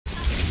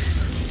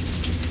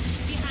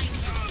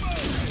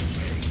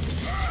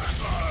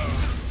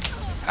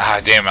Ah,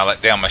 damn, I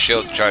let down my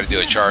shield to try to do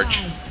a charge.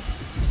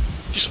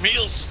 Get some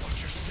heals.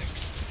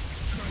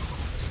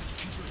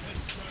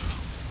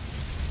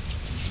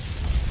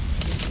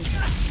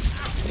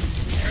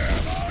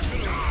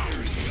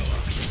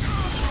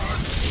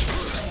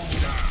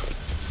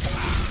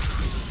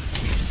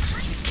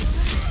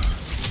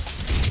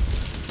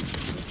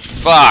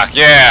 Fuck,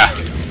 yeah!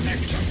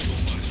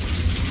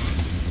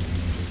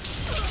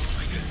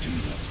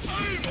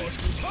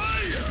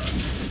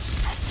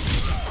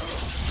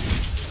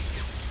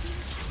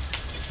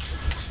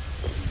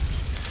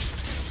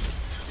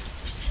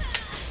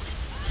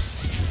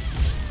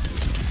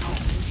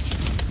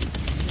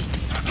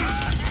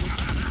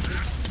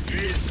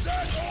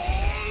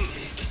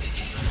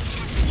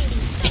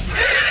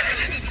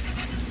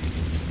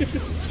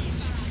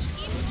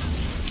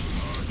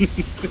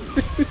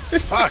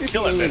 Fuck,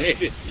 killing me.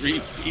 Eliminated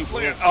 3 people.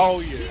 Look at, oh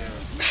yeah.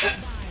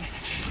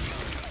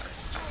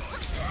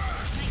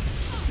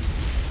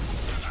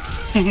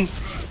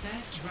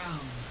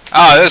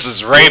 Oh, this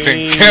is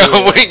raping.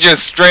 We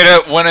just straight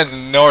up went into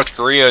North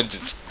Korea and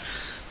just,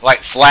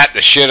 like, slapped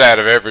the shit out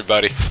of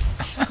everybody.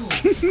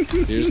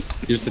 Here's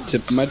the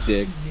tip of my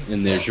dick,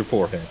 and there's your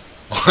forehead.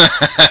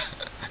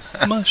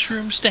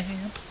 Mushroom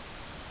stamp.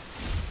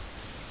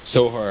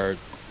 So hard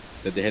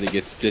that they had to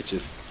get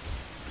stitches.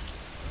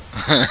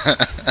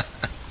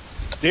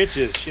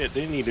 Stitches, shit,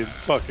 they needed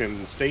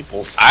fucking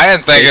staples. I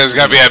didn't think it was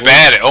gonna be that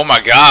bad. Oh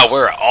my god,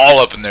 we're all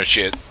up in their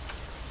shit.